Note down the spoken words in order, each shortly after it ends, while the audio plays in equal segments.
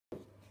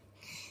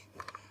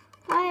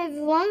Hi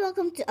everyone,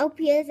 welcome to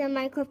LPS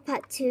Minecraft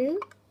Part 2.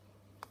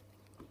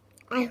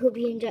 I hope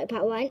you enjoyed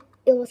Part 1.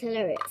 It was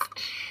hilarious.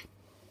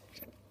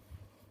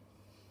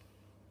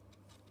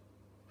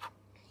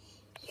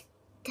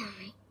 Die.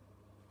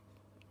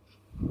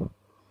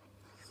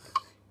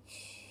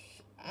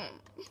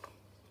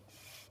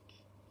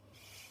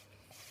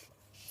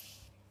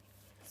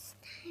 It's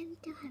time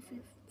to have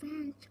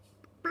revenge.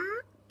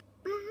 I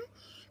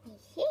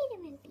hate it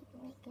when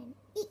people can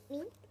eat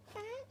me.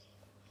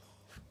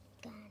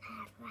 Gonna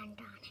have run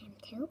on him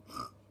too.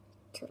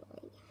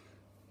 Totally.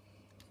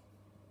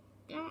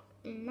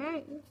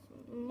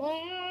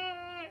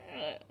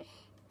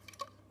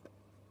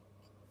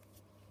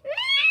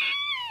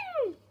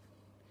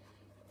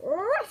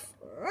 Ruff,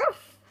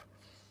 ruff.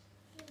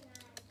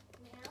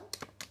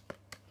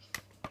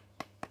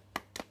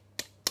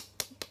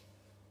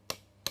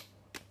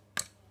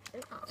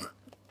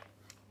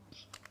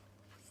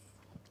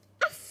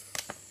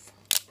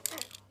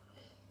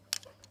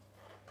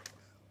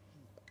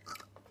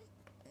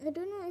 I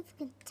don't know if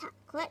we can talk.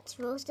 Let's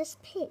roast this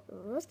pig.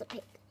 Roast the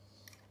pig.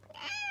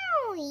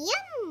 Ow,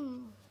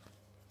 yum!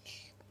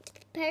 Let's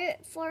prepare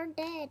it for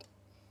dead.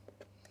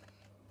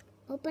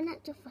 Open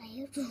up the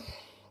fire.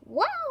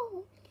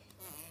 Whoa!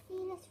 Hey,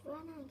 let's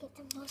run and get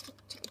the roasted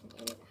chicken.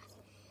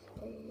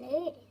 A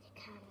lady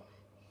to come.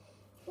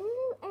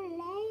 Ooh, a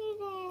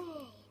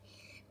lady.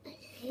 A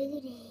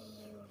lady.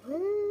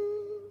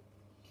 Woo.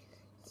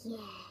 Yeah,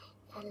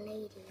 a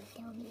lady.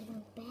 That'll be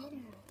even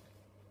better.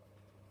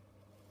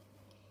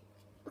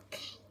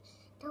 Okay,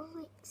 don't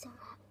wait, Sarah.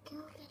 Go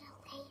get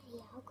a lady.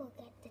 I'll go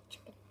get the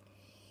chicken.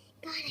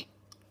 Got it.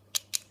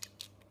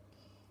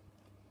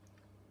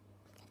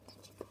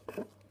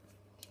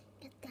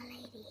 Get the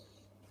lady.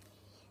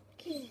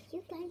 Okay, you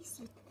guys,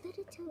 you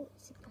better tell me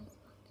surprise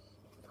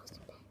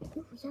one.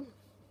 Ooh, yum.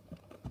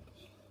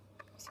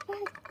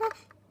 Surprise. Ah.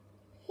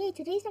 Hey,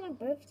 today's not my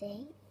birthday.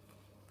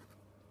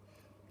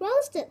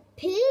 Roasted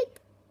pig.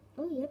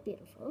 Oh, you're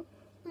beautiful.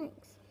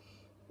 Thanks.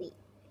 We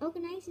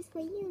organize this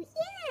for you.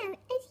 Yeah,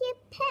 it's your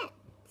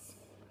pets.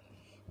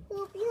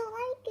 Hope you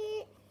like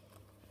it.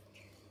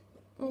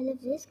 I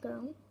love this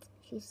girl.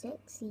 She's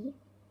sexy.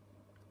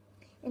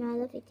 And I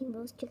love eating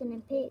roast chicken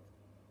and pig.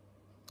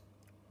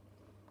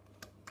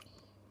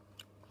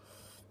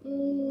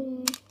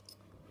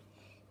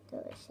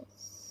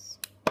 Delicious.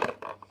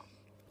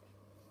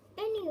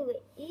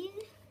 Anyway,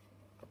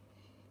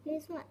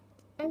 here's what.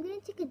 I'm going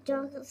to take a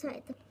jog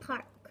outside the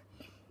park.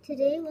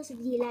 Today was a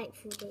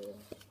delightful day.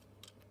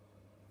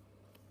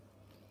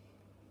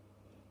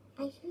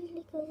 I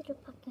usually go to the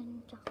park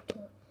and jog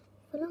too.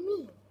 Follow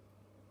me.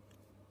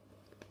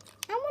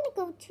 I want to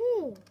go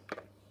too.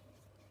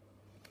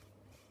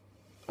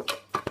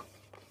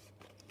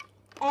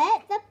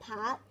 At the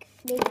park,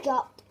 they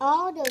jogged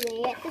all the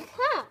way at the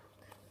park.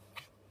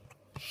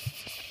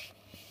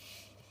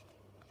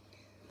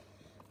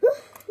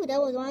 Whew,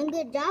 that was one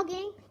good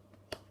jogging.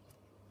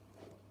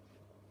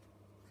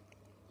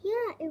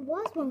 Yeah, it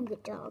was one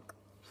good jog.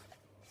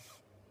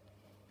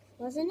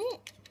 Wasn't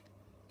it?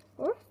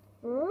 Ruff,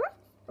 ruff,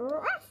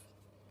 ruff.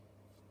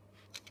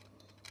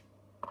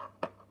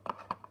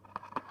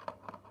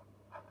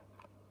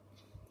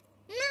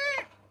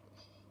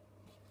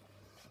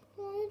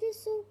 Oh, it is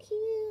so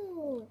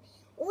cute.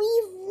 We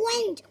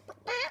went.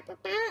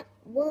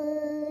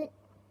 What?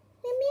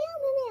 Meow,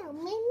 meow,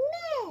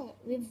 meow.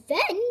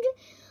 Revenge?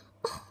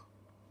 Oh,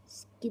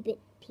 stupid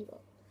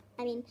people.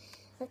 I mean,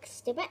 like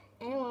stupid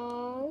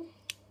animals.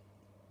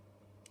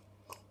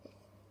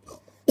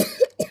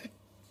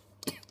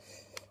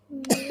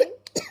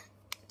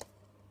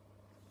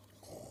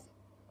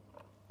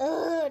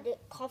 Oh, the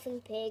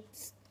coughing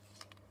pigs.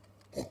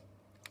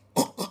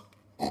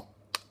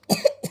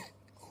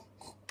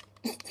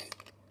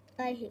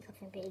 I hate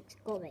coughing pigs.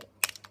 Go away.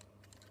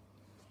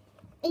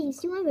 Hey, you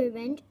still want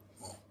revenge?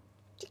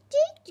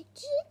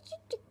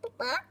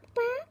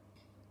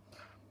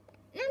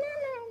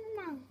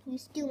 No. You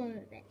still want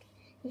revenge.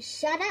 You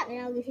shut up and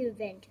I'll give you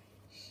revenge.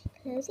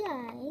 Close your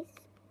eyes.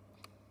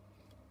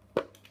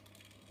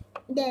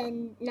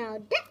 Then, now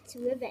that's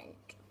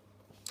revenge.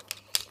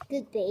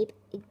 Good, babe.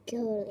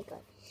 Totally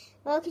good.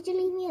 Well, could you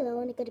leave me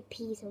alone? I gotta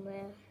pee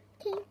somewhere.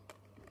 Okay.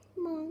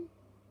 Come on.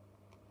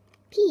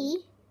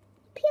 Pee?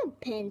 Pee your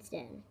pants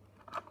then.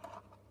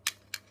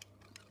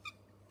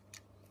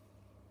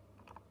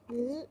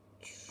 Beep,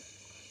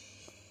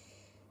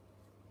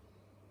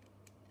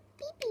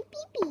 beep, beep,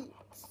 beep.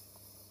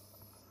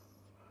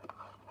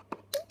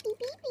 Beep, beep,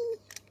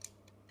 beep.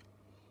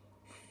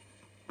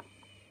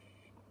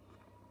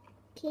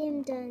 Okay,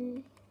 I'm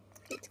done.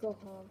 Let's go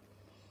home.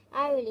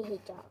 I really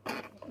hate dogs.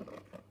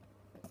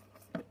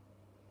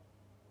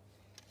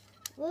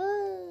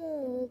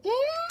 Whoa, get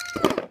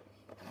out!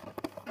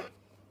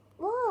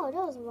 Whoa,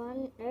 that was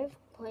one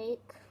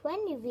earthquake. When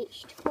we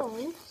reached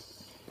home,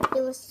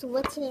 it was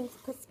sweating and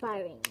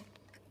perspiring.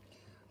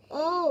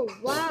 Oh,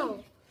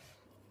 wow.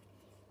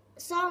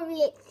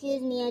 Sorry,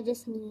 excuse me, I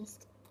just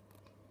sneezed.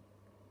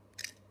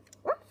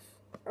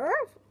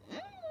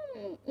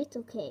 It's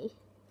okay.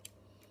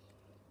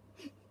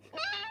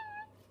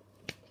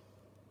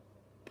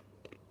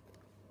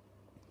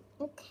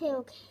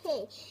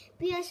 Okay.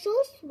 We are so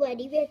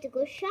sweaty. We have to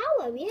go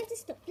shower. We have to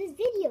stop this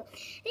video.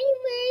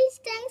 Anyways,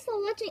 thanks for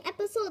watching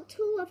episode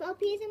 2 of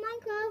LPS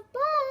Minecraft.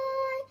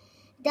 Bye.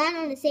 Done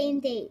on the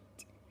same date.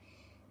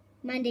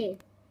 Monday,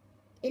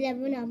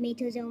 11th of May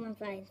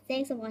 2015.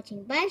 Thanks for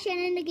watching. Bye,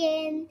 Shannon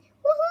again.